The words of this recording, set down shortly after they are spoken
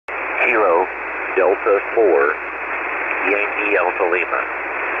Kilo Delta 4 Yankee Alpha Lima.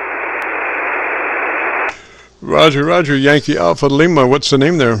 Roger, Roger, Yankee Alpha Lima. What's the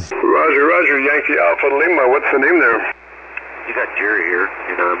name there? Roger, Roger, Yankee Alpha Lima. What's the name there? You got Jerry here,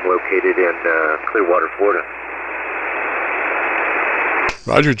 and I'm located in Clearwater, Florida.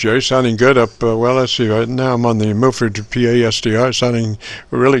 Roger, Jerry, sounding good up, well, let's see, right now I'm on the Milford PA SDR, sounding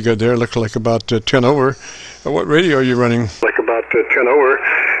really good there, looking like about 10 over. What radio are you running? Like about 10 over.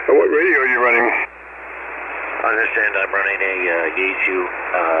 What radio are you running? I understand I'm running a Yaesu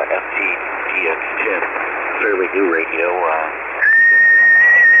FTDX-10, fairly new radio.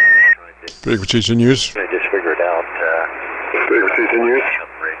 Frequencies in use? I just figured out. Frequencies in use?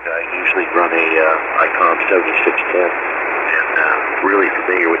 I usually run a ICOM 7610. Really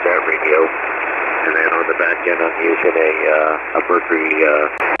familiar with that radio, and then on the back end I'm using a Mercury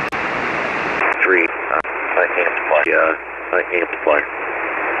 3 amplifier.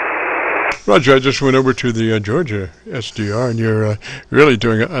 Roger, I just went over to the Georgia SDR, and you're really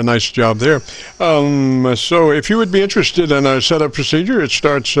doing a nice job there. So if you would be interested in our setup procedure, it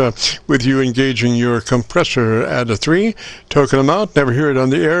starts with you engaging your compressor at a 3, token them out, never hear it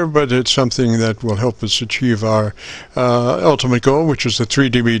on the air, but it's something that will help us achieve our ultimate goal, which is the 3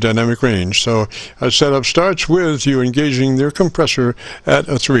 dB dynamic range. So our setup starts with you engaging your compressor at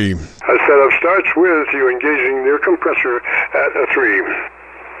a 3. Our setup starts with you engaging your compressor at a 3.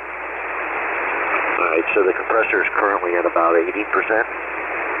 Alright, so the compressor is currently at about 80%.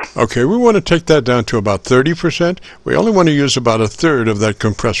 Okay, we want to take that down to about 30%. We only want to use about a third of that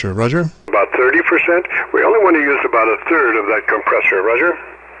compressor, Roger? About 30%? We only want to use about a third of that compressor, Roger?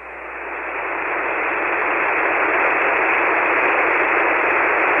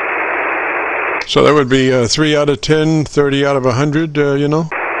 So that would be 3 out of 10, 30 out of 100, you know?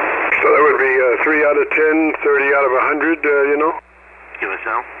 So that would be 3 out of 10, 30 out of 100, you know?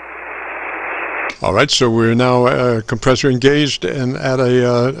 QSL? All right, so we're now compressor engaged and at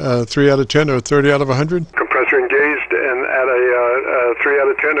a 3 out of 10 or 30 out of 100? Compressor engaged and at a 3 out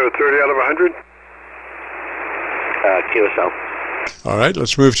of 10 or 30 out of 100? QSL. All right,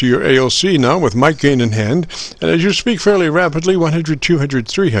 let's move to your ALC now with mic gain in hand. And as you speak fairly rapidly, 100, 200,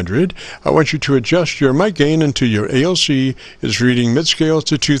 300, I want you to adjust your mic gain until your ALC is reading mid-scale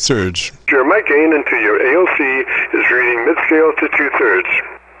to 2/3. Your mic gain until your ALC is reading mid-scale to 2/3.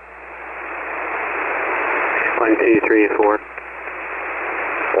 1, 2, 3, 4.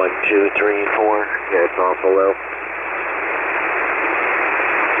 1, 2, 3, 4. Yeah, it's awful low.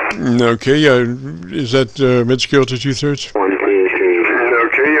 Okay, is that mid-scale to 2/3? 1, 2, 3.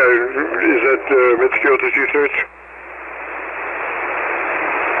 Okay, is that mid-scale to 2/3?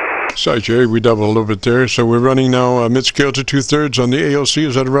 Sorry, Jerry, we doubled a little bit there. So we're running now mid-scale to 2/3 on the ALC.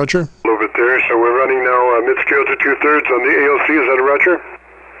 Is that a Roger? A little bit there. So we're running now mid-scale to 2/3 on the ALC. Is that a Roger?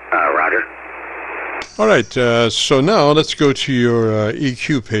 Roger. All right, so now let's go to your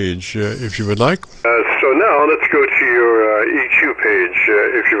EQ page, if you would like. So now let's go to your EQ page,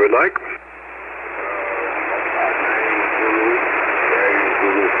 if you would like.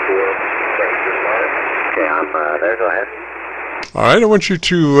 Okay, I'm there. Go ahead. All right, I want you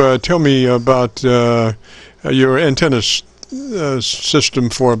to tell me about your antenna system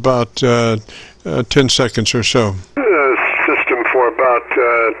for about 10 seconds or so. System for about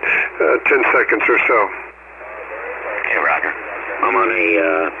 10 seconds or so. Okay, Roger. I'm on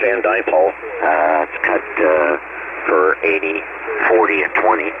a Van Dipole. It's cut for 80, 40, and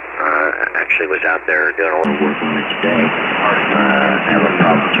 20. Actually was out there doing a little work on it today. Having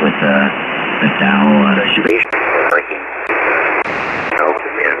problems with the Dow space breaking.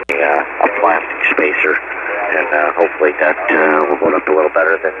 In a plastic spacer. And hopefully that will load up a little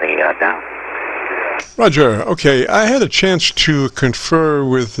better than the Dow. Roger. Okay, I had a chance to confer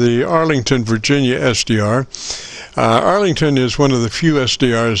with the Arlington, Virginia SDR. Arlington is one of the few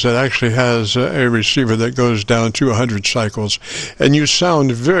SDRs that actually has a receiver that goes down to 100 cycles, and you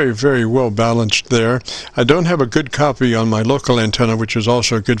sound very, very well balanced there. I don't have a good copy on my local antenna, which is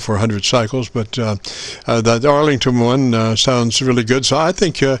also good for 100 cycles, but that Arlington one sounds really good. So I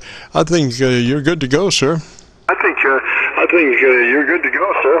think you're good to go, sir. I think you're good to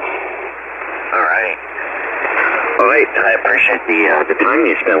go, sir. All right. All right. I appreciate the time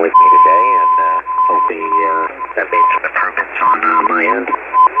you spent with me today, and hopefully that made some improvements on my end.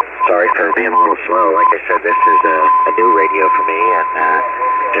 Sorry for being a little slow. Like I said, this is a new radio for me, and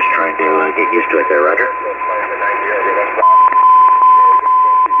just trying to get used to it there, Roger.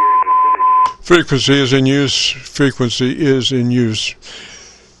 Frequency is in use. Frequency is in use.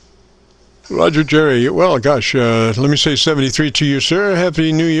 Roger, Jerry. Well, gosh, let me say 73 to you, sir.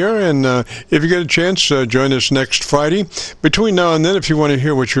 Happy New Year. And if you get a chance, join us next Friday. Between now and then, if you want to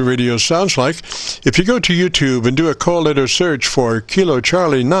hear what your radio sounds like, if you go to YouTube and do a call letter search for Kilo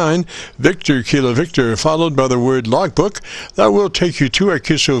Charlie 9, Victor Kilo Victor, followed by the word logbook, that will take you to our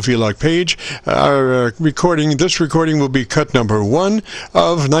Qso-Vlog page. This recording will be cut number 1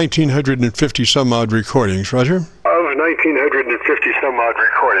 of 1950 some odd recordings. Roger? Of 1950 some odd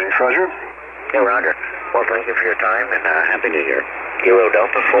recordings. Roger? Yeah, Roger. Well, thank you for your time, and Happy New Year. Kilo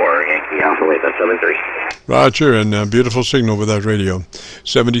Delta 4, Yankee Alpha, wait, that's 73. Roger, and beautiful signal with that radio.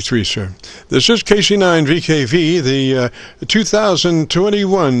 73, sir. This is KC9VKV, the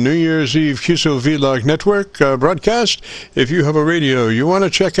 2021 New Year's Eve Qso-Vlog Network broadcast. If you have a radio you want to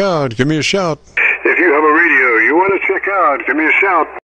check out, give me a shout. If you have a radio you want to check out, give me a shout.